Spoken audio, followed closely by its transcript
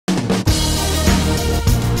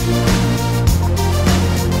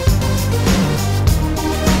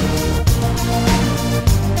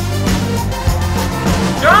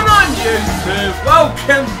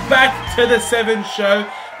welcome back to the 7 Show.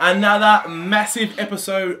 Another massive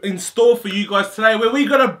episode in store for you guys today where we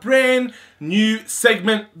got a brand new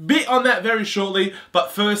segment. Bit on that very shortly,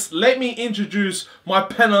 but first let me introduce my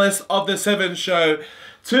panelists of the 7 Show.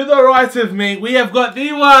 To the right of me, we have got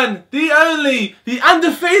the one, the only, the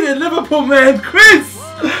undefeated Liverpool man, Chris.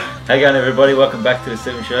 How you going, everybody? Welcome back to the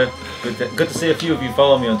 7 Show. Good to see a few of you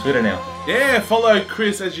follow me on Twitter now. Yeah, follow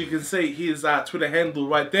Chris, as you can see, his Twitter handle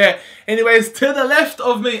right there. Anyways, to the left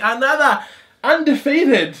of me, another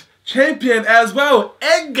undefeated champion as well,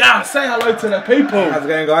 Edgar. Say hello to the people. How's it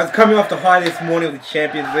going, guys? Coming off the high this morning of the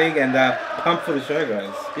Champions League and pumped for the show,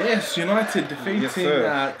 guys. Yes, United defeating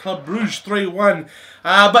Club Brugge 3-1.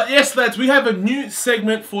 But yes, lads, we have a new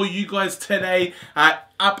segment for you guys today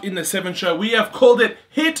up in the 7 Show. We have called it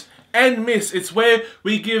Hit and Miss. It's where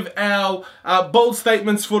we give our bold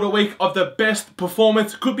statements for the week of the best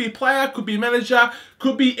performance. Could be player, could be manager,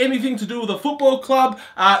 could be anything to do with a football club.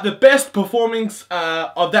 The best performance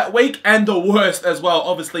of that week and the worst as well,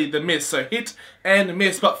 obviously the miss. So hit and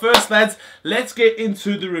miss. But first, lads, let's get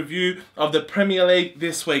into the review of the Premier League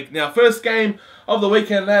this week. Now, first game of the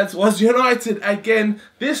weekend, lads, was United again.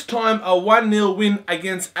 This time a 1-0 win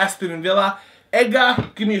against Aston Villa.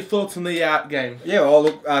 Edgar, give me your thoughts on the game. Yeah, well,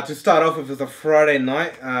 look, to start off with, it was a Friday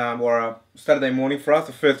night, or a Saturday morning for us,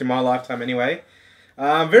 the first in my lifetime anyway.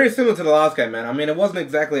 Very similar to the last game, man. I mean, it wasn't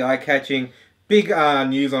exactly eye-catching. Big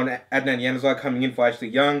news on Adnan Januzaj coming in for Ashley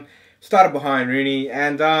Young. Started behind Rooney,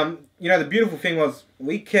 and, you know, the beautiful thing was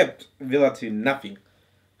we kept Villa to nothing.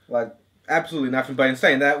 Like, absolutely nothing. But in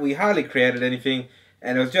saying that, we hardly created anything,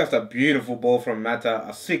 and it was just a beautiful ball from Mata,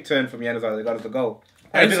 a sick turn from Januzaj that got us a goal.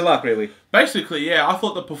 And a bit of luck, really. Basically, yeah. I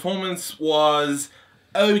thought the performance was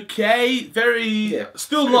okay.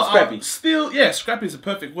 Still not scrappy. Scrappy is a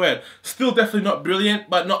perfect word. Still definitely not brilliant,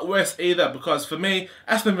 but not worse either. Because for me,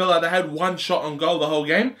 Aston Villa, they had one shot on goal the whole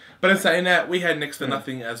game. But in saying that, we had next to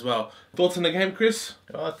nothing as well. Thoughts on the game, Chris?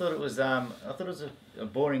 Well, I thought it was a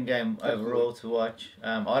boring game overall to watch.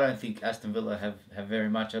 I don't think Aston Villa have very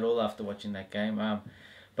much at all after watching that game.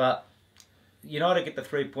 But United get the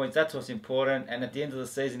 3 points, that's what's important, and at the end of the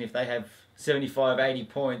season, if they have 75, 80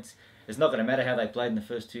 points, it's not going to matter how they played in the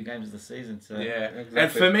first 2 games of the season. So yeah, exactly.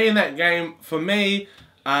 And for me in that game, three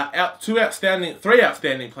outstanding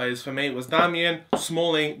players for me was Darmian,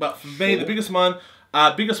 Smalling, but for me, the biggest one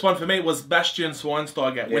for me was Bastian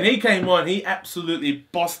Schweinsteiger. Yeah. When he came on, he absolutely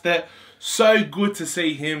bossed it. So good to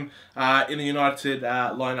see him in the United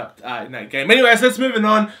lineup in that game. Anyways, let's move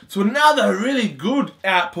on to another really good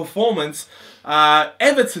performance.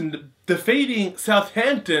 Everton defeating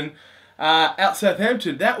Southampton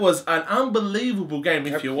Southampton. That was an unbelievable game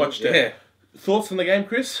if you watched it. Yeah. Thoughts on the game,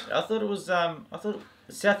 Chris? I thought it was. I thought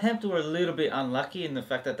Southampton were a little bit unlucky in the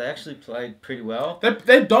fact that they actually played pretty well.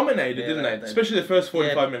 They dominated, didn't they? Especially the first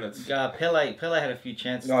 45 minutes. Pele had a few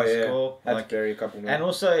chances to score. Had to bury a couple more. And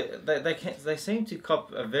also, they seem to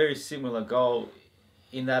cop a very similar goal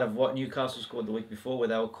in that of what Newcastle scored the week before, where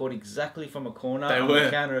they were caught exactly from a corner on the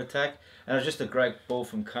counter-attack. And it was just a great ball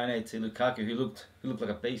from Kone to Lukaku, who looked like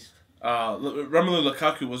a beast. Romelu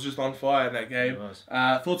Lukaku was just on fire in that game.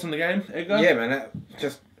 Thoughts on the game, Edgar? Yeah, man.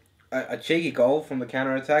 Just a cheeky goal from the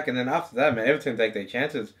counter-attack, and then after that, man, Everton take their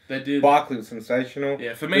chances. They did. Barkley was sensational.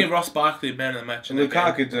 Yeah, for me, Ross Barkley, man of the match.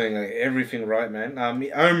 Lukaku doing everything right, man.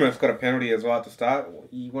 He almost got a penalty as well at the start.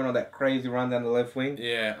 He went on that crazy run down the left wing.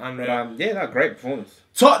 Yeah, unreal. Great performance.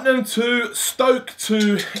 Tottenham 2, Stoke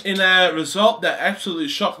 2 in a result that absolutely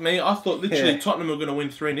shocked me. I thought literally Tottenham were going to win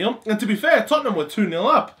 3-0. And to be fair, Tottenham were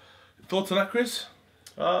 2-0 up. Thoughts on that, Chris?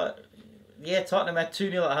 Yeah, Tottenham at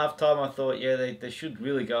 2-0 at half-time. I thought, they should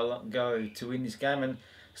really go to win this game. And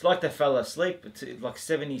it's like they fell asleep. Like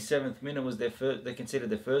 77th minute was they considered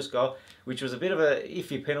their first goal, which was a bit of a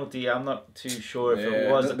iffy penalty. I'm not too sure if it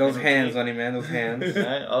was. Those hands on him, man. Those hands.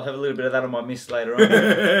 I'll have a little bit of that on my miss later on in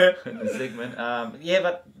the segment.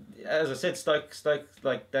 But as I said, Stoke,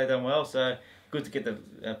 they done well. So good to get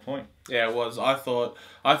the point. Yeah, it was. I thought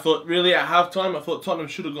really at halftime, I thought Tottenham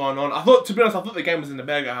should have gone on. To be honest, I thought the game was in the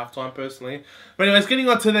bag at halftime personally. But anyways, getting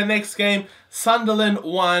on to the next game, Sunderland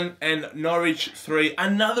 1 and Norwich 3.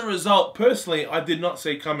 Another result, personally, I did not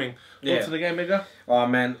see coming. Thoughts on the game, Edgar? Oh,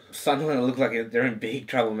 man, Sunderland look like they're in big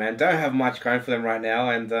trouble, man. Don't have much going for them right now,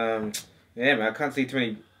 and man, I can't see too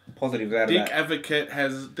many positives out of that. Dick Advocate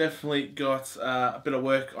has definitely got a bit of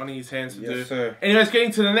work on his hands to do. Yes, sir. Anyways,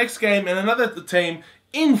 getting to the next game, and another team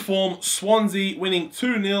in form, Swansea winning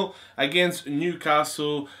 2-0 against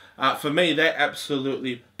Newcastle. for me, they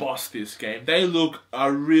absolutely bossed this game. They look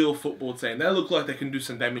a real football team. They look like they can do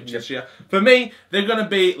some damage this year. For me, they're going to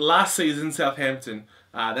be last season Southampton.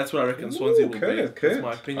 That's what I reckon Swansea will be. That's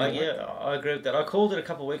my opinion. Yeah, I agree with that. I called it a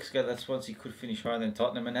couple of weeks ago that Swansea could finish higher than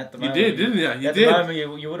Tottenham, and at the moment... You did, didn't you? At the moment,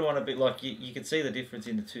 you wouldn't want to be like... You could see the difference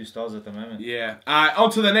in the two styles at the moment. Yeah.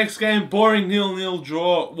 On to the next game. Boring 0-0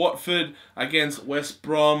 draw. Watford against West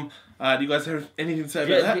Brom. Do you guys have anything to say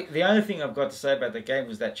about that? The only thing I've got to say about the game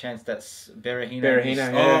was that chance that Berahino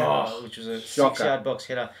missed, which was a 6-yard box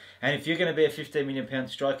header. And if you're going to be a £15 million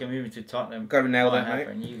striker moving to Tottenham, got to nail that,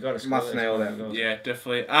 mate. You got to must nail that. Yeah,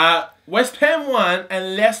 definitely. West Ham 1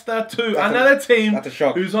 and Leicester 2. Another team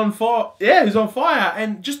who's on fire. Yeah, who's on fire,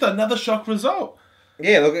 and just another shock result.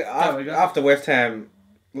 Yeah, look, after West Ham,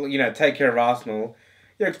 take care of Arsenal,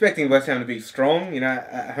 you're expecting West Ham to be strong,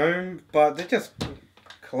 at home, but they just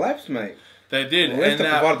collapsed, mate. They did. Leicester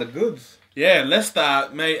provided the goods. Yeah, Leicester,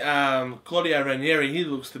 mate, Claudio Ranieri, he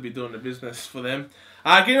looks to be doing the business for them.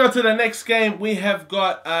 Getting on to the next game, we have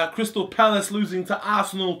got Crystal Palace losing to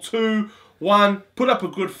Arsenal 2-1. Put up a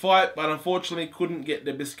good fight, but unfortunately couldn't get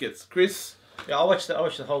the biscuits. Chris? Yeah, I watched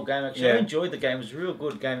the whole game, actually. Yeah. I enjoyed the game. It was a real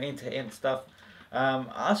good game, end-to-end stuff.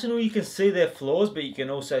 Arsenal, you can see their flaws, but you can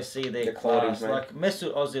also see their class. Like,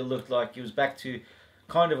 Mesut Ozil looked like he was back to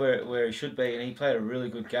kind of where he should be, and he played a really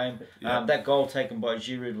good game. Yeah. That goal taken by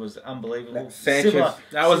Giroud was unbelievable.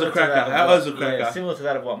 That was a cracker. That was a cracker. Yeah, similar to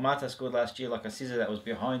that of what Mata scored last year, like a scissor that was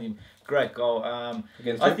behind him. Great goal. I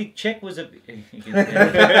think Czech was a... really who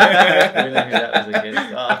that was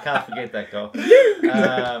against. I can't forget that goal.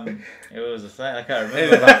 It was the same. I can't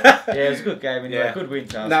remember. But, yeah, it was a good game. Anyway, good win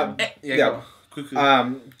to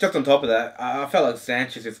just on top of that, I felt like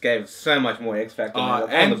Sanchez just gave so much more X factor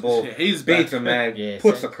on the ball. He's beats him, man.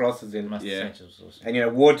 Puts the crosses in. Sanchez was awesome.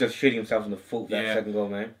 And Ward just shooting himself in the foot that second goal,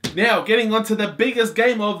 man. Now getting on to the biggest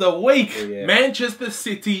game of the week: Manchester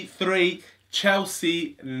City 3,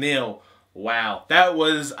 Chelsea 0. Wow, that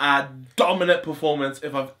was a dominant performance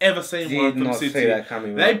if I've ever seen one from City. See that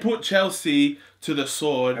coming, they put Chelsea to the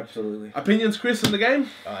sword. Absolutely. Opinions, Chris, on the game?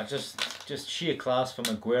 Just sheer class from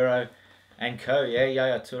Aguero. And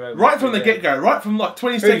Yaya Toure. Right from the get-go, right from like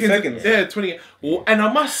 20 seconds. Yeah, 20. And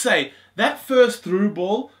I must say, that first through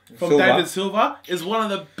ball from David Silva is one of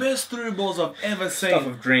the best through balls I've ever seen. Stuff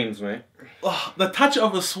of dreams, mate. Oh, the touch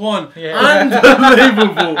of a swan. Yeah.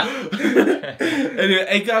 Unbelievable. Anyway,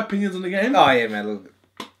 any opinions on the game? Oh, yeah, man. Look,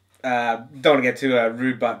 don't want to get too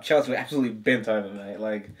rude, but Chelsea were absolutely bent over, mate.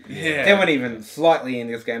 They weren't even slightly in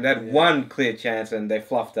this game. They had one clear chance and they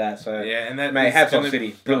fluffed that. So, and that mate, hats off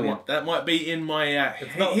City. Brilliant. That might be in my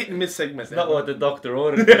hit and miss segment. It's not what the doctor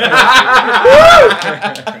ordered.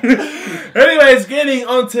 Anyways, getting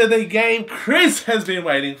onto the game Chris has been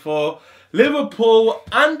waiting for. Liverpool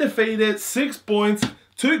undefeated, 6 points,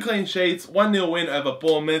 2 clean sheets, 1-0 win over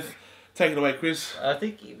Bournemouth. Take it away, Chris. I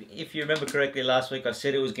think if you remember correctly last week, I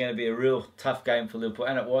said it was going to be a real tough game for Liverpool,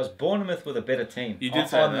 and it was. Bournemouth with a better team. You did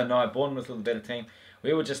say that. On the night, Bournemouth with a better team.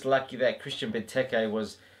 We were just lucky that Christian Benteke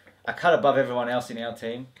was a cut above everyone else in our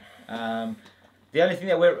team. The only thing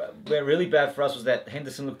that went really bad for us was that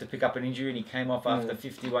Henderson looked to pick up an injury and he came off after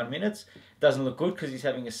 51 minutes. Doesn't look good because he's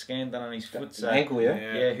having a scan done on his foot. So, ankle,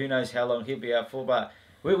 yeah, who knows how long he'll be out for. But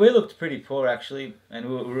we looked pretty poor, actually, and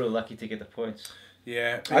we were really lucky to get the points.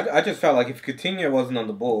 Yeah. I just felt like if Coutinho wasn't on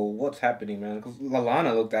the ball, what's happening, man? Because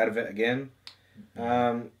Lallana looked out of it again.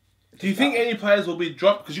 Do you think any players will be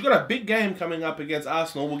dropped? Because you've got a big game coming up against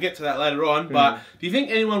Arsenal. We'll get to that later on. But do you think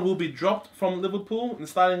anyone will be dropped from Liverpool in the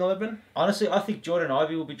starting 11? Honestly, I think Jordan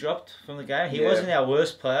Ivey will be dropped from the game. He wasn't our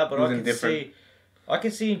worst player, but I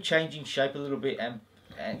can see him changing shape a little bit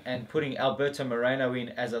and putting Alberto Moreno in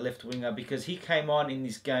as a left winger, because he came on in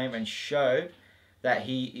this game and showed that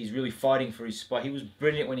he is really fighting for his spot. He was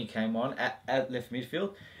brilliant when he came on at left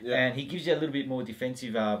midfield, and he gives you a little bit more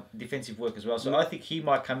defensive work as well. So I think he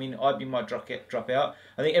might come in. Ivy might drop out.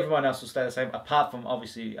 I think everyone else will stay the same, apart from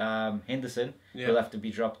obviously Henderson. He'll have to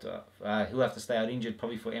be dropped. He'll have to stay out injured,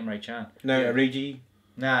 probably for Emre Can. No, Origi.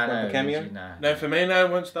 No, Cameo? No,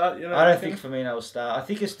 Firmino won't start. I don't think Firmino will start. I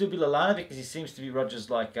think it'll still be Lallana, because he seems to be Roger's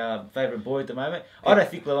favourite boy at the moment. I don't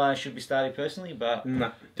think Lallana should be starting personally, but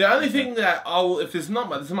no. The only thing that if there's not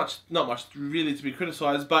much really to be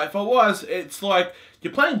criticised, but if I was, it's like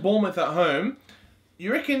you're playing Bournemouth at home.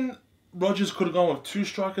 You reckon Rodgers could have gone with 2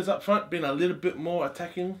 strikers up front, been a little bit more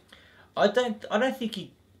attacking? I don't think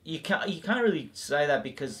you can't really say that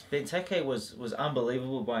because Benteke was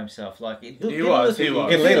unbelievable by himself. Like he was. He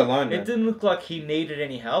can lead a line. It didn't look like he needed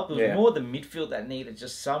any help. It was more the midfield that needed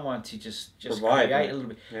just someone to just provide, create a little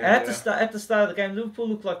bit. Yeah. And at the start of the game, Liverpool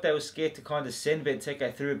looked like they were scared to kind of send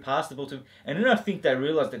Benteke through and pass the ball to him. And then I think they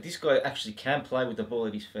realised that this guy actually can play with the ball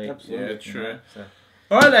at his feet. Absolutely. Yeah, true. You know, so.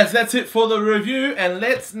 Alright lads, that's it for the review, and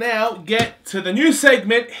let's now get to the new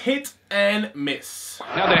segment, Hit and Miss.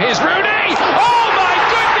 Now here's Rooney! Oh my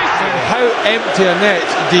goodness! How empty a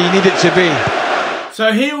net do you need it to be?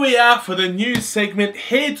 So here we are for the new segment,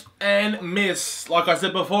 Hit and Miss. Like I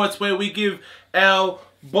said before, it's where we give our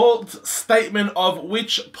bold statement of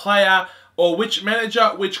which player or which manager,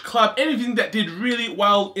 which club, anything that did really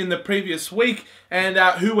well in the previous week, and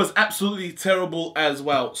who was absolutely terrible as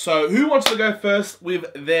well. So who wants to go first with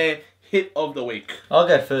their hit of the week? I'll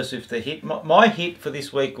go first with the hit. My hit for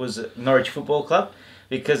this week was Norwich Football Club,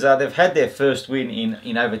 because they've had their first win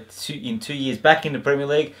in over 2 years back in the Premier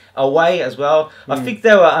League, away as well. I think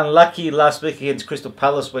they were unlucky last week against Crystal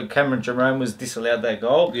Palace when Cameron Jerome was disallowed that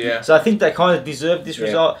goal. Yeah. So I think they kind of deserved this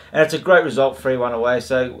result, and it's a great result, 3-1 away.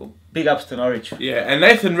 So big ups to Norwich. Yeah, and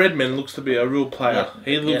Nathan Redmond looks to be a real player. Yeah.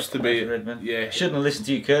 He looks to be... Redmond. Yeah. Shouldn't have listened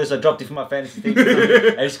to you, Curtis. I dropped it for my fantasy team.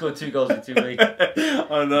 And he scored 2 goals in 2 weeks.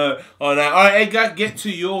 I know. Alright, Edgar, get to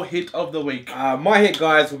your hit of the week. My hit,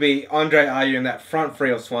 guys, will be Andre Ayew in that front three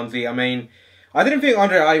of Swansea. I mean, I didn't think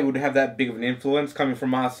Andre Ayew would have that big of an influence coming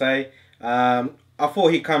from Marseille. I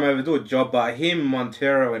thought he'd come over, do a job, but him,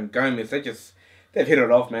 Montero, and Gomez, they've hit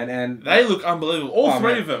it off, man. And they look unbelievable. All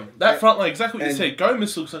three of them. That front line, exactly what you and said.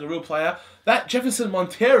 Gomez looks like a real player. That Jefferson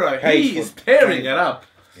Montero, Pace he is was tearing pace. it up.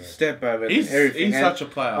 step over He's everything. He's And such a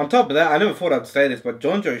player. on top of that, I never thought I'd say this, but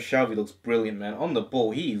John Joe Shelby looks brilliant, man. On the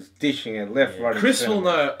ball, he's dishing it left, right, Chris and will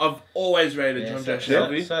know, I've always rated John Joe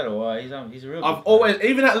Shelby. So do I. He's a real. I've always,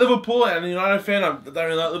 even at Liverpool, and a United fan, I don't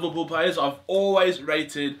really like Liverpool players, I've always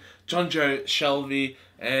rated John Joe Shelby,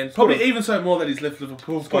 and probably even so more that he's left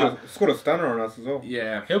Liverpool. Scored a stunner on us as well.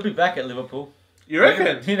 Yeah. He'll be back at Liverpool. You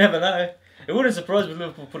reckon? You never know. It wouldn't surprise me if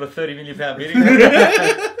Liverpool put a £30 million bidding.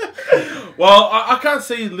 Well, I can't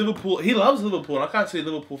see Liverpool. He loves Liverpool, and I can't see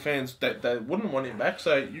Liverpool fans that wouldn't want him back.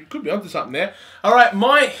 So you could be onto something there. All right,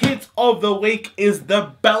 my hit of the week is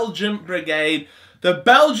the Belgium Brigade. The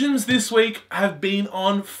Belgians this week have been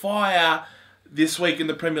on fire this week in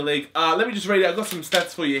the Premier League. Let me just read it. I've got some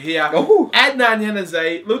stats for you here. Oh. Adnan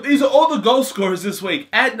Januzaj. Look, these are all the goal scorers this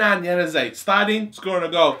week. Adnan Januzaj starting, scoring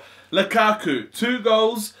a goal. Lukaku, 2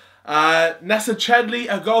 goals. Nasser Chadli,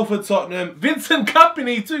 a goal for Tottenham. Vincent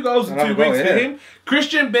Kompany, 2 goals in 2 weeks for him.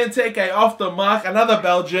 Christian Benteke off the mark, another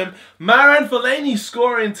Belgium. Maran Fellaini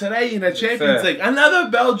scoring today in the Champions League, another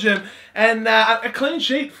Belgium. And a clean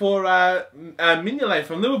sheet for Mignolet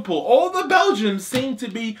from Liverpool. All the Belgians seem to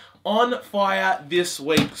be on fire this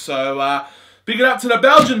week. So big it up to the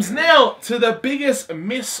Belgians. Now to the biggest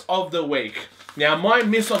miss of the week. Now my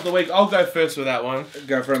miss of the week, I'll go first with that one.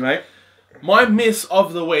 Go for it, mate. My miss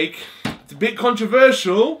of the week, it's a bit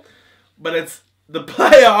controversial, but it's the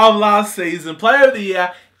player of last season, player of the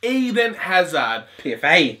year, Eden Hazard.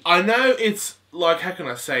 PFA. I know it's, like, how can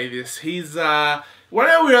I say this? He's, well, I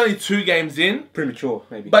know we're only 2 games in. Premature,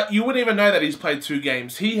 maybe. But you wouldn't even know that he's played 2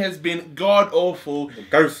 games. He has been god-awful.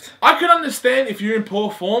 Ghost. I can understand if you're in poor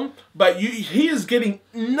form, but he is getting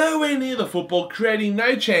nowhere near the football, creating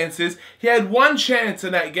no chances. He had 1 chance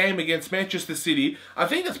in that game against Manchester City. I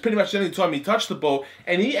think that's pretty much the only time he touched the ball,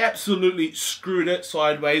 and he absolutely screwed it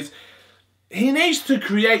sideways. He needs to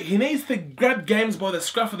create. He needs to grab games by the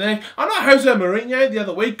scruff of the neck. I know Jose Mourinho the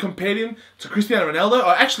other week compared him to Cristiano Ronaldo. Or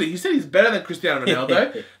actually, he said he's better than Cristiano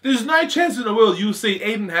Ronaldo. There's no chance in the world you'll see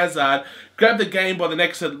Eden Hazard grab the game by the neck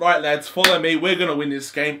and say, right, lads, follow me. We're going to win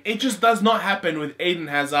this game. It just does not happen with Eden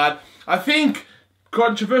Hazard. I think,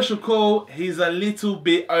 controversial call, he's a little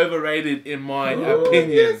bit overrated in my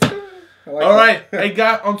opinion. Yes, all right,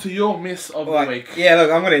 Edgar, onto your miss of the week. Yeah,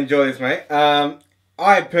 look, I'm going to enjoy this, mate.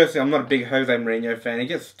 I personally, I'm not a big Jose Mourinho fan. He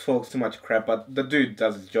just talks too much crap, but the dude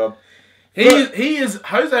does his job. He is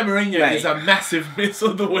Jose Mourinho, mate, is a massive miss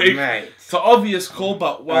of the week. Mate. It's an obvious call,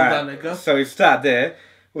 but well done, Edgar. So we start there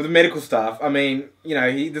with the medical staff. I mean, you know,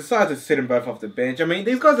 he decides to sit them both off the bench. I mean,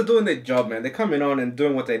 these guys are doing their job, man. They're coming on and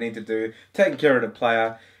doing what they need to do, taking care of the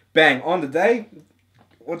player. Bang, on the day,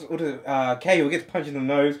 Cahill gets punched in the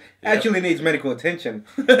nose, actually needs medical attention.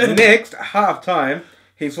 Next, half-time,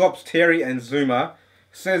 he swaps Terry and Zuma.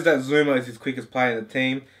 Says that Zuma is his quickest player in the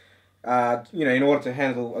team. in order to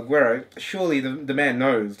handle Aguero, surely the man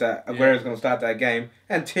knows that Aguero's going to start that game.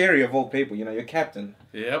 And Terry, of all people, your captain.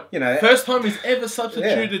 Yep. You First time he's ever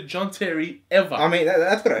substituted John Terry ever. I mean,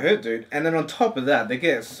 that's got to hurt, dude. And then on top of that, they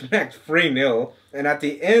get smacked 3-0. And at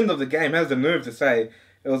the end of the game, has the nerve to say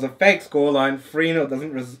it was a fake scoreline. 3-0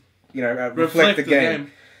 doesn't, reflect the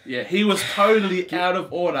game. Yeah, he was totally out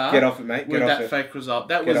of order. Get off it, mate. With that fake result.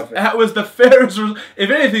 That was the fairest result. If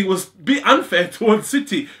anything, was a bit unfair towards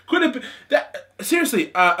City. Could have been seriously.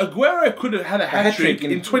 Aguero could have had a hat trick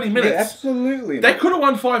in 20 minutes. Yeah, absolutely. They could have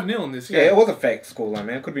won 5-0 in this game. Yeah, it was a fake scoreline,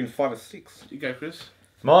 man. It could have been 5 or 6. You go, Chris.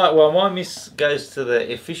 My miss goes to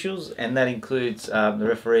the officials, and that includes the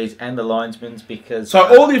referees and the linesmen, because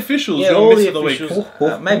all the officials. All the officials.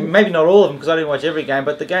 Maybe not all of them, because I didn't watch every game,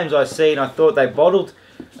 but the games I seen, I thought they bottled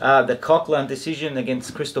the Coquelin decision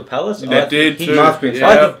against Crystal Palace. They did too.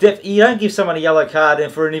 You don't give someone a yellow card,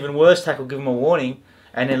 and for an even worse tackle, give them a warning,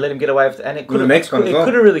 and then let him get away with it. And it could have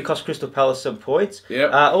really cost Crystal Palace some points.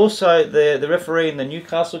 Yep. Also, the referee in the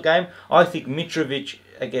Newcastle game, I think Mitrovic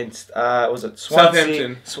against was it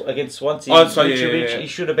Swansea? Against Swansea. Mitrovic, he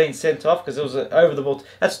should have been sent off because it was over the ball.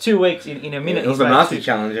 That's 2 weeks in a minute. It was a nasty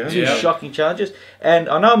challenge. Two shocking challenges. And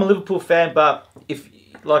I know I'm a Liverpool fan, but if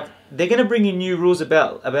they're going to bring in new rules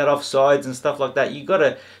about offsides and stuff like that,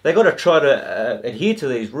 they got to try to adhere to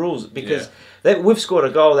these rules, because we've scored a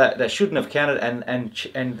goal that shouldn't have counted,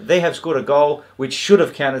 and they have scored a goal which should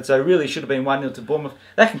have counted, so it really should have been 1-0 to Bournemouth.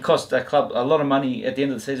 That can cost a club a lot of money at the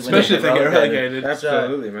end of the season, especially if they get relegated.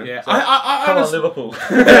 Absolutely, man. Yeah, so, come on, Liverpool.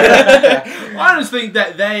 I just think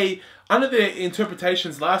that they, under their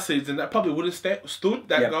interpretations last season, that probably would have stood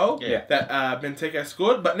that goal that Benteke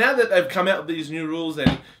scored. But now that they've come out with these new rules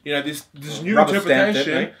and this new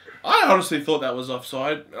interpretation, I honestly thought that was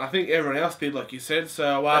offside. I think everyone else did, like you said.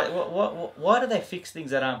 So why do they fix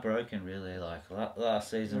things that aren't broken? Really, like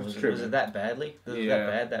last season, was it that badly? Was it that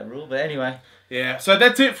bad, that rule? But anyway. Yeah. So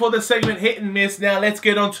that's it for the segment Hit and Miss. Now let's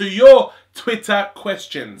get on to your Twitter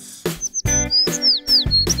questions.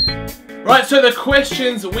 Right, so the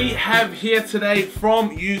questions we have here today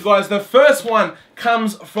from you guys. The first one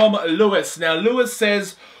comes from Lewis. Now, Lewis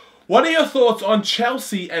says, what are your thoughts on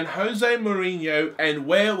Chelsea and Jose Mourinho, and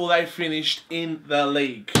where will they finish in the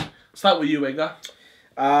league? Start with you, Edgar.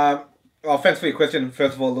 Thanks for your question,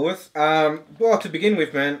 first of all, Lewis. Well, to begin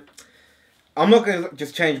with, man, I'm not going to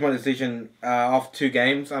just change my decision after 2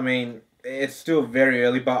 games. I mean, it's still very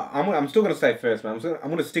early, but I'm still going to say first, man.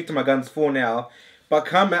 I'm going to stick to my guns for now. But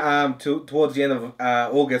come towards the end of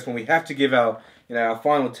August, when we have to give our our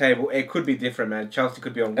final table, it could be different, man. Chelsea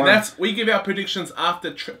could be on 1. And we give our predictions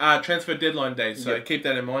after transfer deadline day, so keep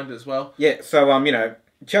that in mind as well. Yeah, so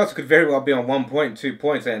Chelsea could very well be on 1 point, 2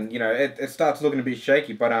 points, and it starts looking a bit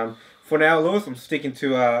shaky. But for now, Lewis, I'm sticking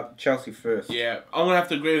to Chelsea first. Yeah, I'm gonna have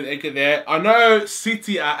to agree with Edgar there. I know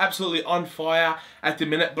City are absolutely on fire at the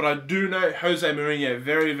minute, but I do know Jose Mourinho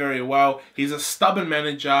very, very well. He's a stubborn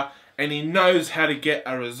manager, and he knows how to get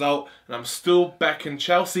a result. And I'm still backing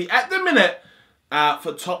Chelsea at the minute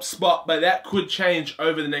for top spot. But that could change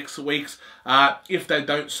over the next weeks if they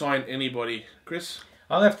don't sign anybody. Chris?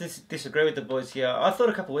 I'm going to have to disagree with the boys here. I thought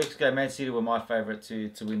a couple of weeks ago Man City were my favourite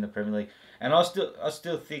to win the Premier League. And I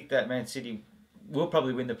still think that Man City will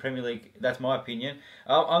probably win the Premier League. That's my opinion.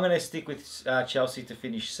 I'm going to stick with Chelsea to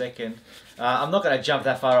finish second. I'm not going to jump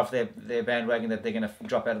that far off their bandwagon that they're going to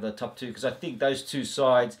drop out of the top 2, because I think those 2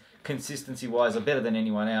 sides, consistency-wise, are better than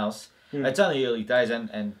anyone else. It's only early days,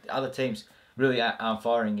 and other teams really aren't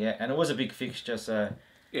firing yet. And it was a big fixture, so...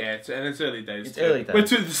 Yeah, it's early days. It's early days.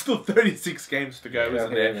 There's still 36 games to go,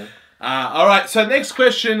 isn't there? All right, so next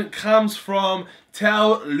question comes from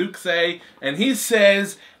Tal Luxe, and he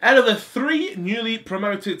says, out of the 3 newly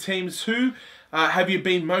promoted teams, who have you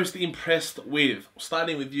been most impressed with?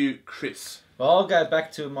 Starting with you, Chris. Well, I'll go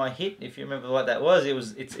back to my hit, if you remember what that was.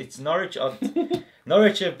 It's Norwich.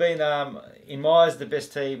 Norwich have been, in my eyes, the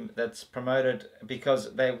best team that's promoted,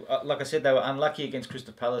 because they, like I said, they were unlucky against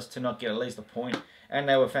Crystal Palace to not get at least a point, and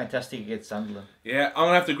they were fantastic against Sunderland. Yeah, I'm going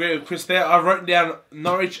to have to agree with Chris there. I've written down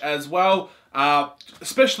Norwich as well.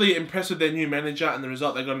 Especially impressed with their new manager and the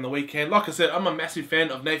result they got on the weekend. Like I said, I'm a massive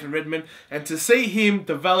fan of Nathan Redmond, and to see him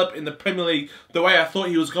develop in the Premier League the way I thought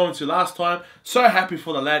he was going to last time, so happy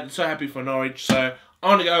for the lad, and so happy for Norwich. So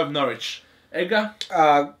I'm going to go with Norwich. Edgar?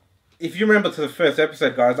 If you remember to the first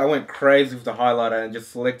episode, guys, I went crazy with the highlighter and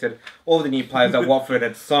just selected all the new players that Watford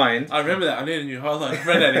had signed. I remember that. I need a new highlighter.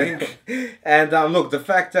 Red out ink. And look, the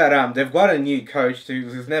fact that they've got a new coach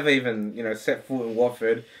who's never even set foot in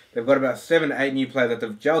Watford. They've got about 7 or 8 new players that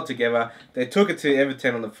they've gelled together. They took it to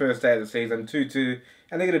Everton on the first day of the season, 2-2,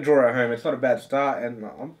 and they're going to draw at home. It's not a bad start, and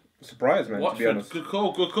surprised, man, to be honest. Good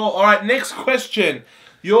call, good call. All right, next question.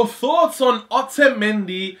 Your thoughts on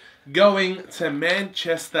Otamendi going to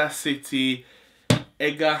Manchester City?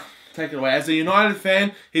 Edgar, take it away. As a United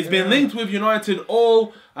fan, he's been linked with United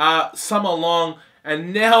all summer long.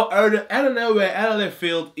 And now, out of nowhere, out of their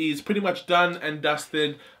field, he's pretty much done and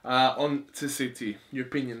dusted on to City. Your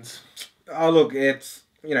opinions? Oh, look, it's,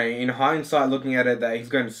 you know, in hindsight, looking at it, that he's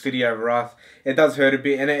going to City over us, it does hurt a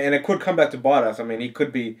bit. And it could come back to bite us. I mean, he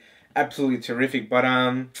could be absolutely terrific. But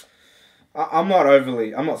I'm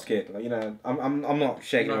not scared. Like, you know, I'm not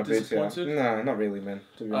shaking my boots here. No, not really, man,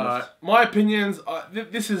 to be honest. My opinions,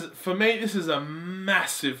 for me, this is a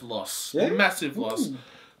massive loss. Yeah? Massive loss.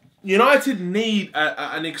 United need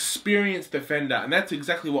an experienced defender, and that's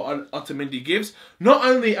exactly what Otamendi gives. Not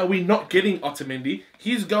only are we not getting Otamendi,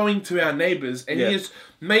 he's going to our neighbours, and he is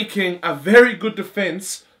making a very good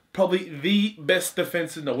defence, probably the best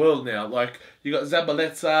defence in the world now. Like, you got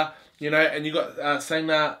Zabaleta, you know, and you got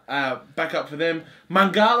Sangna back up for them.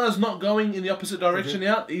 Mangala's not going in the opposite direction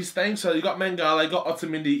now. He's staying. So you got Mangala, you got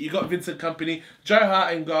Otamendi, you got Vincent Kompany, Joe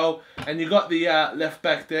Hart in goal, and you got the left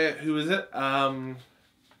back there. Who is it?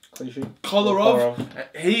 Kolarov.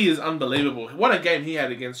 He is unbelievable. What a game he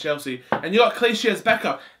had against Chelsea. And you got Clichy as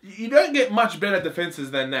backup. You don't get much better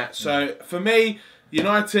defences than that. So for me,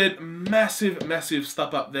 United, massive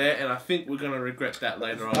step up there, and I think we're going to regret that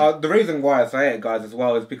later on. The reason why I say it, guys, as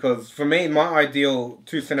well, is because for me, my ideal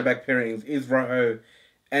two centre-back pairings is Rojo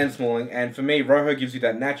and Smalling, and for me, Rojo gives you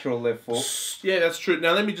that natural left foot. Yeah, that's true.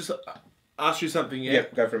 Now, let me just ask you something, yeah? Yeah,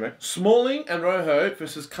 go for it, mate. Smalling and Rojo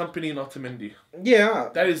versus Kompany and Otamendi. Yeah.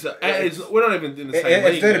 That is, we're not even in the same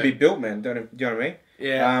league. It's there to be built, man. Do you know what I mean?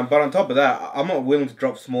 Yeah. But on top of that, I'm not willing to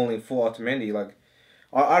drop Smalling for Otamendi. Like,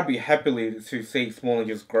 I'd be happily to see Smalling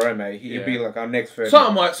just grow, mate. He'd be like our next first. So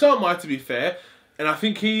am I, to be fair. And I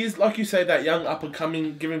think he's, like you say, that young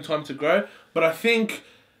up-and-coming, give him time to grow. But I think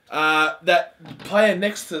that player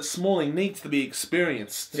next to Smalling needs to be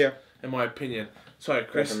experienced, in my opinion. Sorry,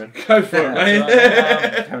 Chris. Go for it, mate.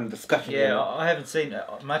 Having a discussion. Yeah, I haven't seen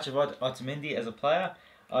much of Otamendi as a player.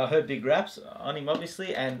 I heard big raps on him,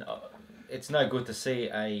 obviously, and it's no good to see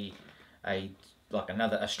a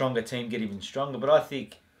stronger team get even stronger. But I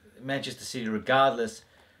think Manchester City, regardless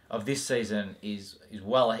of this season, is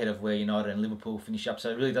well ahead of where United and Liverpool finish up.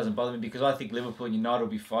 So it really doesn't bother me, because I think Liverpool and United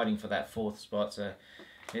will be fighting for that fourth spot. So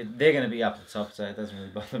they're going to be up at the top, so it doesn't really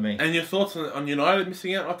bother me. And your thoughts on United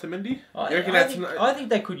missing out Otamendi? I think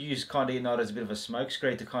they could use kind of United as a bit of a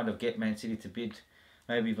smokescreen to kind of get Man City to bid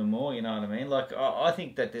maybe even more, you know what I mean? Like, I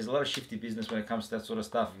think that there's a lot of shifty business when it comes to that sort of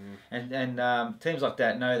stuff. And teams like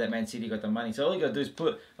that know that Man City got the money. So all you got to do is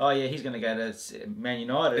put, he's going to go to Man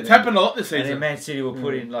United. It's happened a lot this season. And then Man City will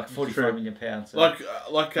put in like £45 million. So.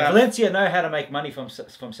 Like Valencia know how to make money from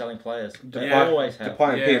selling players. They always have.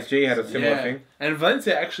 Depay and PSG had a similar thing. And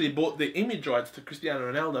Valencia actually bought the image rights to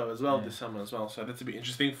Cristiano Ronaldo as well this summer as well. So that's a bit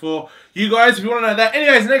interesting for you guys if you want to know that.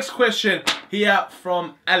 Anyways, next question here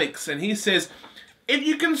from Alex. And he says, if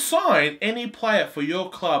you can sign any player for your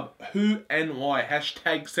club, who and why?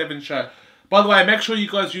 #7show. By the way, make sure you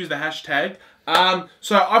guys use the hashtag.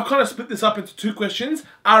 So I've kind of split this up into two questions.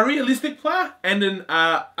 A realistic player and an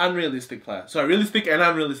unrealistic player. So realistic and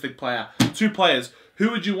unrealistic player. Two players. Who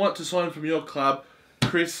would you want to sign from your club?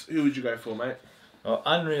 Chris, who would you go for, mate? Well,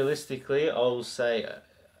 unrealistically, I will say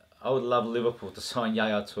I would love Liverpool to sign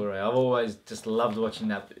Yaya Toure. I've always just loved watching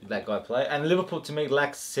that guy play. And Liverpool, to me,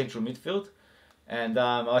 lacks central midfield. And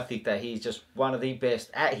I think that he's just one of the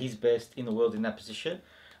best, at his best, in the world in that position.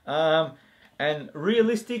 And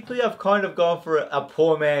realistically, I've kind of gone for a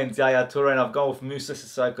poor man's Yaya Toure, and I've gone with Musa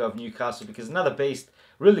Sissoko of Newcastle, because another beast,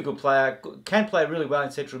 really good player, can play really well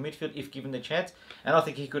in central midfield if given the chance, and I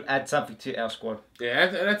think he could add something to our squad. Yeah,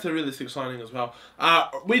 that's a realistic signing as well.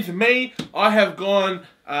 With me, I have gone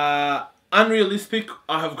unrealistic.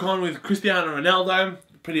 I have gone with Cristiano Ronaldo.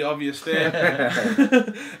 Pretty obvious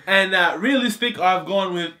there. And realistic, I've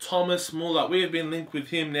gone with Thomas Muller. We have been linked with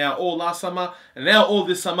him now all last summer and now all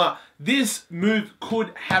this summer. This move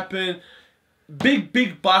could happen.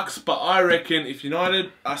 Big bucks, but I reckon if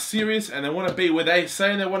United are serious and they want to be where they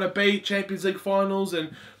say they want to be, Champions League finals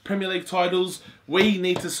and Premier League titles, we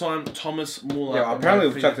need to sign Thomas Muller. Yeah, apparently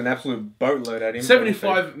we've chucked an absolute boatload at him.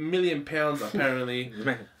 £75 million apparently.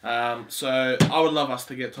 So I would love us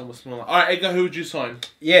to get Thomas Muller. Alright, Edgar, who would you sign?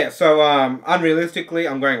 Yeah, so unrealistically,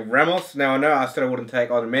 I'm going Ramos. Now I know I said I wouldn't take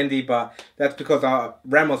Otamendi, but that's because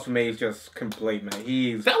Ramos for me is just complete,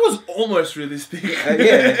 man. That was almost realistic.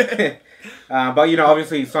 Yeah. But, you know,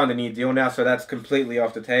 obviously he signed a new deal now, so that's completely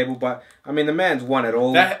off the table. But, I mean, the man's won it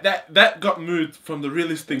all. That got moved from the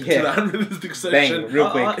realistic to the unrealistic section. Bang, real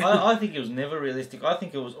quick. I think it was never realistic. I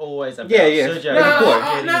think it was always about Sergio.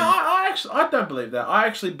 I don't believe that. I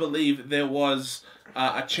actually believe there was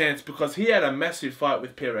a chance because he had a massive fight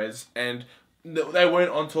with Perez and they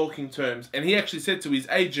weren't on talking terms. And he actually said to his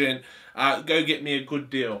agent, go get me a good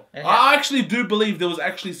deal. I actually do believe there was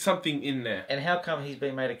actually something in there. And how come he's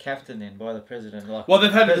been made a captain then by the president? Like, well,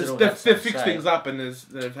 they've fixed things up and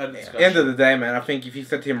they've had a discussion. End of the day, man, I think if you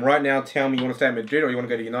said to him right now, tell me you want to stay at Madrid or you want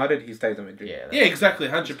to go to United, he stays at Madrid. Yeah, exactly,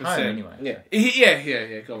 100%. Anyway.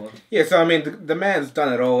 Yeah, go on. Yeah, so I mean, the man's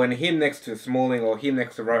done it all, and him next to Smalling or him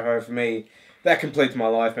next to Rojo, for me, that completes my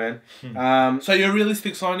life, man. So you're a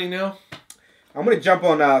realistic signing now? I'm going to jump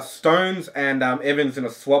on Stones and Evans in a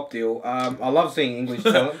swap deal. I love seeing English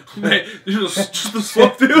talent. Mate, just a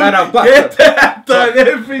swap deal? No, but... Get that done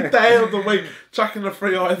every day of the week. Chucking a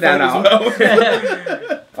free iPhone as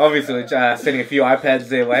well. Obviously, sending a few iPads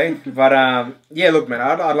their way. But, yeah, look, man,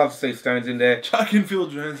 I'd love to see Stones in there. Chucking Phil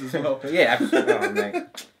Jones as well. Yeah, absolutely. Oh,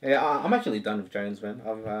 mate. Yeah, I'm actually done with Jones, man.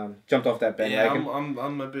 I've jumped off that bandwagon. Yeah,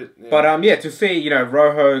 I'm a bit... Yeah. But, yeah, to see, you know,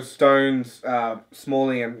 Rojo, Stones,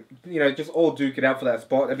 Smalling, and, you know, just all duke it out for that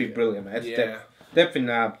spot, that'd be brilliant, man. It's depth in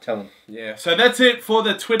talent. Yeah, so that's it for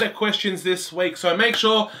the Twitter questions this week. So make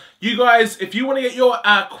sure you guys, if you want to get your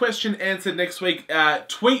question answered next week,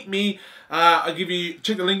 tweet me. I'll give you,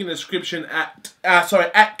 check the link in the description at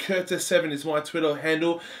Curtis7 is my Twitter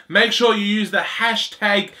handle. Make sure you use the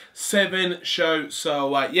hashtag 7show.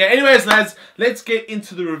 So, yeah, anyways, lads, let's get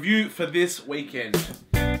into the review for this weekend.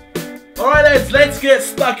 Alright lads, let's get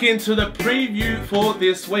stuck into the preview for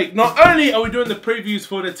this week. Not only are we doing the previews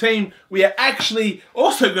for the team, we are actually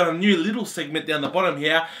also got a new little segment down the bottom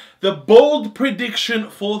here. The bold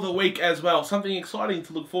prediction for the week as well. Something exciting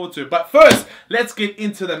to look forward to. But first, let's get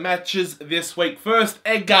into the matches this week. First,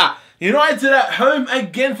 Edgar. United at home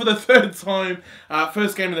again for the third time.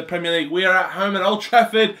 First game in the Premier League. We are at home at Old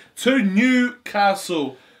Trafford to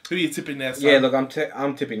Newcastle. Who are you tipping there, son? Yeah, look,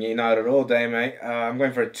 I'm tipping United all day, mate. I'm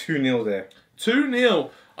going for a 2-0 there. 2-0.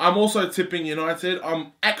 I'm also tipping United.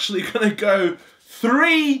 I'm actually going to go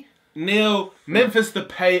 3-0. Memphis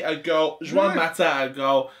Depay a goal. Juan Mata a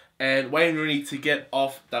goal. And Wayne Rooney to get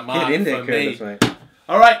off the mark Get in there, for Curtis, me. Mate.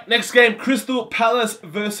 Alright, next game. Crystal Palace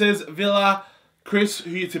versus Villa. Chris,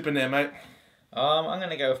 who are you tipping there, mate? I'm going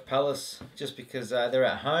to go with Palace just because they're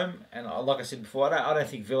at home, and like I said before, I don't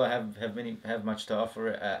think Villa have much to offer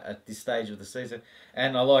at this stage of the season.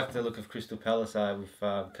 And I like the look of Crystal Palace with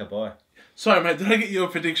Kabay. Sorry, mate. Did I get your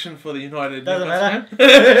prediction for the United? Doesn't matter.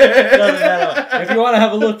 Doesn't matter. If you want to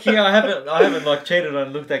have a look here, I haven't like cheated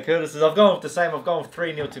and looked at Curtis's. I've gone with the same. I've gone with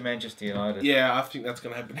 3-0 to Manchester United. Yeah, I think that's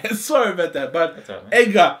going to happen. Sorry about that, but That's all right,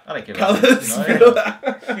 Edgar, I don't care Palace,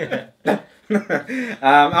 Villa.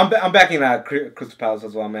 I'm backing Crystal Palace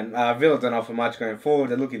as well, man. Villa don't offer much going forward.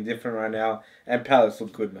 They're looking different right now. And Palace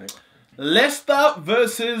look good, mate. Leicester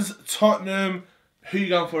versus Tottenham. Who you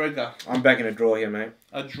going for, Edgar? I'm backing a draw here, mate.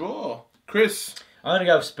 A draw. Chris? I'm going to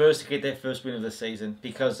go with Spurs to get their first win of the season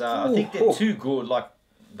because I think they're too good. Like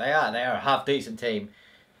they are a half-decent team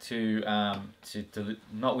to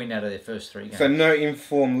not win out of their first 3 games. So no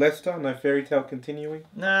informed Leicester, no fairy tale continuing?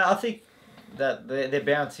 No, I think that they're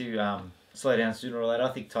bound to slow down sooner or later. I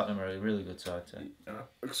think Tottenham are a really good side too.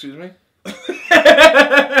 Excuse me?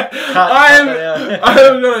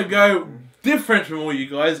 I'm going to go different from all you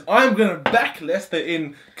guys. I'm going to back Leicester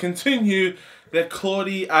in continue their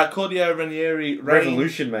Claudio Ranieri reign.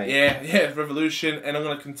 Revolution, mate. Yeah, revolution. And I'm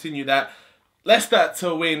going to continue that. Leicester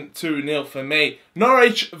to win 2-0 for me.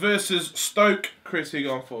 Norwich versus Stoke. Chris, who you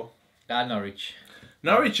going for? Norwich.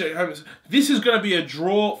 Norwich at home. This is going to be a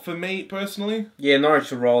draw for me, personally. Yeah, Norwich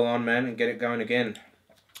should roll on, man, and get it going again.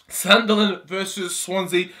 Sunderland versus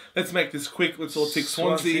Swansea. Let's make this quick. Let's all tick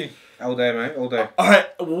Swansea. All day, mate. All day.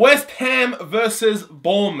 Alright, West Ham versus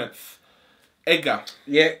Bournemouth. Edgar.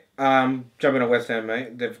 Yeah, jumping on West Ham,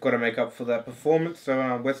 mate. They've got to make up for that performance,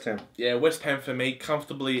 so West Ham. Yeah, West Ham for me,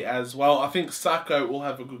 comfortably as well. I think Sacco will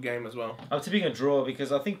have a good game as well. I'm tipping a draw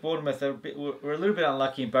because I think Bournemouth were a little bit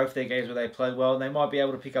unlucky in both their games where they played well, and they might be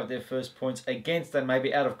able to pick up their first points against and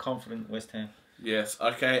maybe out of confident West Ham. Yes,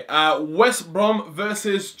 okay. West Brom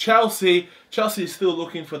versus Chelsea. Chelsea is still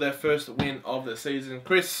looking for their first win of the season.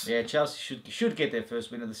 Chris? Yeah, Chelsea should get their first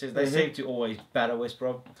win of the season. They seem to always batter West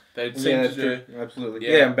Brom. They seem to do. Absolutely.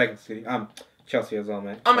 Yeah, I'm back in the city. Chelsea as well,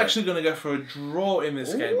 mate. I'm actually going to go for a draw in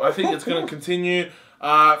this game. I think it's going to continue.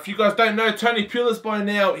 If you guys don't know Tony Pulis by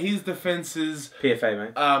now, his defense is PFA,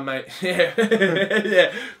 mate. mate, yeah,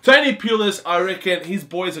 yeah. Tony Pulis, I reckon his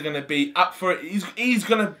boys are going to be up for it. He's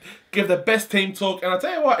going to give the best team talk. And I'll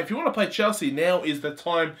tell you what, if you want to play Chelsea, now is the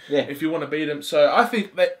time. Yeah. If you want to beat them, so I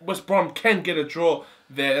think that West Brom can get a draw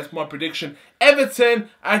there. That's my prediction. Everton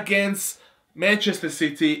against Manchester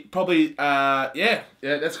City, probably, yeah,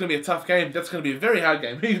 that's going to be a tough game. That's going to be a very hard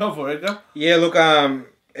game. Who you go for, Edgar? Yeah, look,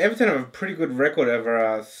 Everton have a pretty good record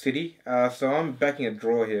over City, so I'm backing a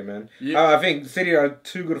draw here, man. Yep. I think City are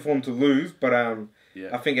too good form to lose, but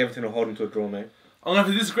I think Everton will hold them to a draw, mate. I'm going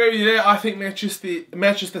to have to disagree with you there. I think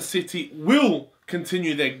Manchester City will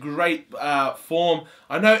continue their great form.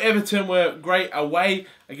 I know Everton were great away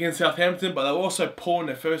against Southampton, but they were also poor in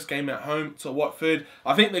their first game at home to Watford.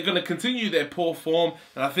 I think they're going to continue their poor form,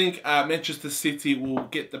 and I think Manchester City will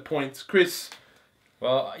get the points. Chris?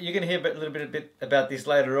 Well, you're going to hear a little bit about this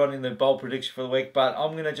later on in the bold prediction for the week, but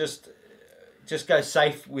I'm going to just go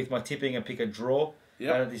safe with my tipping and pick a draw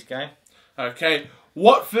out of this game. Okay.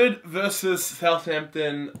 Watford versus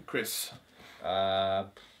Southampton, Chris?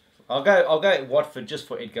 I'll go Watford just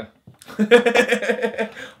for Edgar.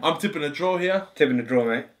 I'm tipping a draw here. Tipping a draw,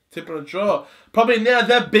 mate. Tipping a draw. Probably now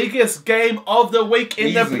the biggest game of the week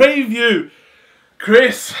in the preview.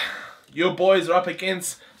 Chris, your boys are up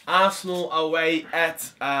against Arsenal away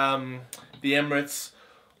at the Emirates.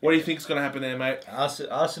 What do you think is going to happen there, mate?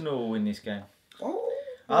 Arsenal will win this game.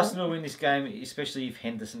 Arsenal win this game, especially if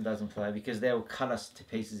Henderson doesn't play, because they will cut us to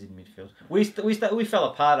pieces in midfield. We fell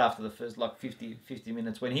apart after the first 50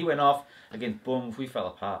 minutes. When he went off against Bournemouth, we fell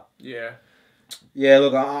apart. Yeah. Yeah,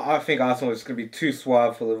 look, I think Arsenal is going to be too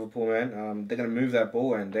suave for Liverpool, man. They're going to move that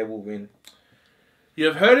ball and they will win.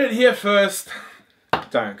 You've heard it here first.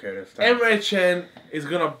 Don't, Curtis. Emre Can is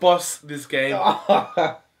going to boss this game.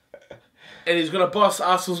 And he's going to boss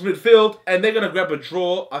Arsenal's midfield, and they're going to grab a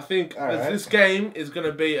draw. I think this game is going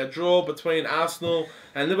to be a draw between Arsenal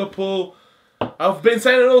and Liverpool. I've been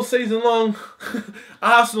saying it all season long.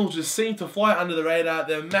 Arsenal just seem to fly under the radar.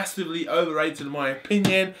 They're massively overrated, in my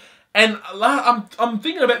opinion. And I'm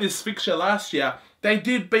thinking about this fixture last year. They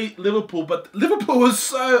did beat Liverpool, but Liverpool was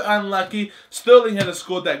so unlucky. Sterling had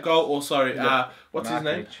scored that goal. Or sorry, what's his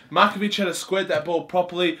name? Markovic had squared that ball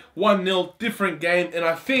properly. 1-0, different game. And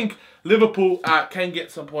I think Liverpool can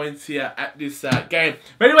get some points here at this game.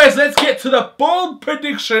 But anyways, let's get to the bold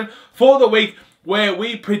prediction for the week, where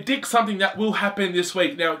we predict something that will happen this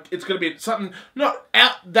week. Now, it's going to be something not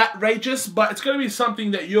out that outrageous, but it's going to be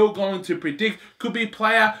something that you're going to predict. Could be a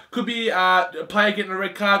player, could be a player getting a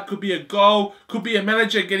red card, could be a goal, could be a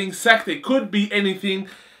manager getting sacked. It could be anything.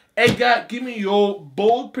 Edgar, give me your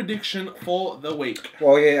bold prediction for the week.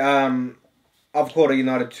 Well, yeah, I've called a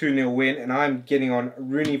United 2-0 win, and I'm getting on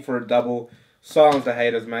Rooney for a double. Silence the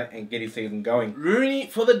haters, mate, and get his season going. Rooney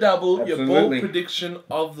for the double, Absolutely. Your bold prediction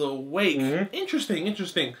of the week.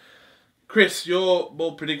 Interesting. Chris, your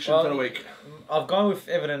bold prediction for the week. I've gone with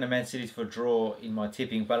Everton and Man City for a draw in my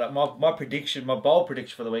tipping, but my bold prediction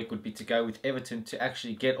for the week would be to go with Everton to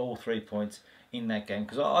actually get all 3 points in that game,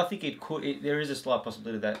 because I think there is a slight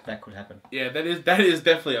possibility that could happen. Yeah, that is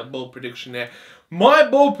definitely a bold prediction there. My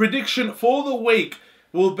bold prediction for the week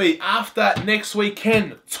will be after next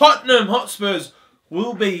weekend, Tottenham Hotspurs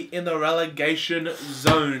will be in the relegation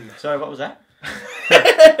zone. Sorry, what was that?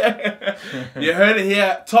 You heard it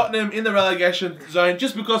here. Tottenham in the relegation zone,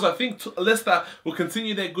 just because I think Leicester will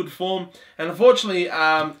continue their good form. And unfortunately,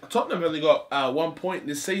 Tottenham only got 1 point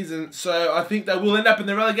this season, so I think they will end up in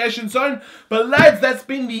the relegation zone. But lads, that's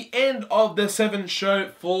been the end of the 7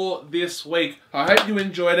 show for this week. I hope you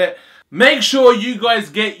enjoyed it. Make sure you guys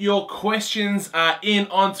get your questions in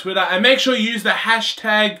on Twitter, and make sure you use the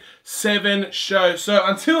hashtag 7show. So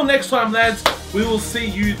until next time, lads, we will see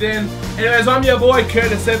you then. Anyways, I'm your boy,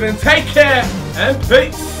 Curtis7. Take care and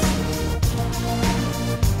peace.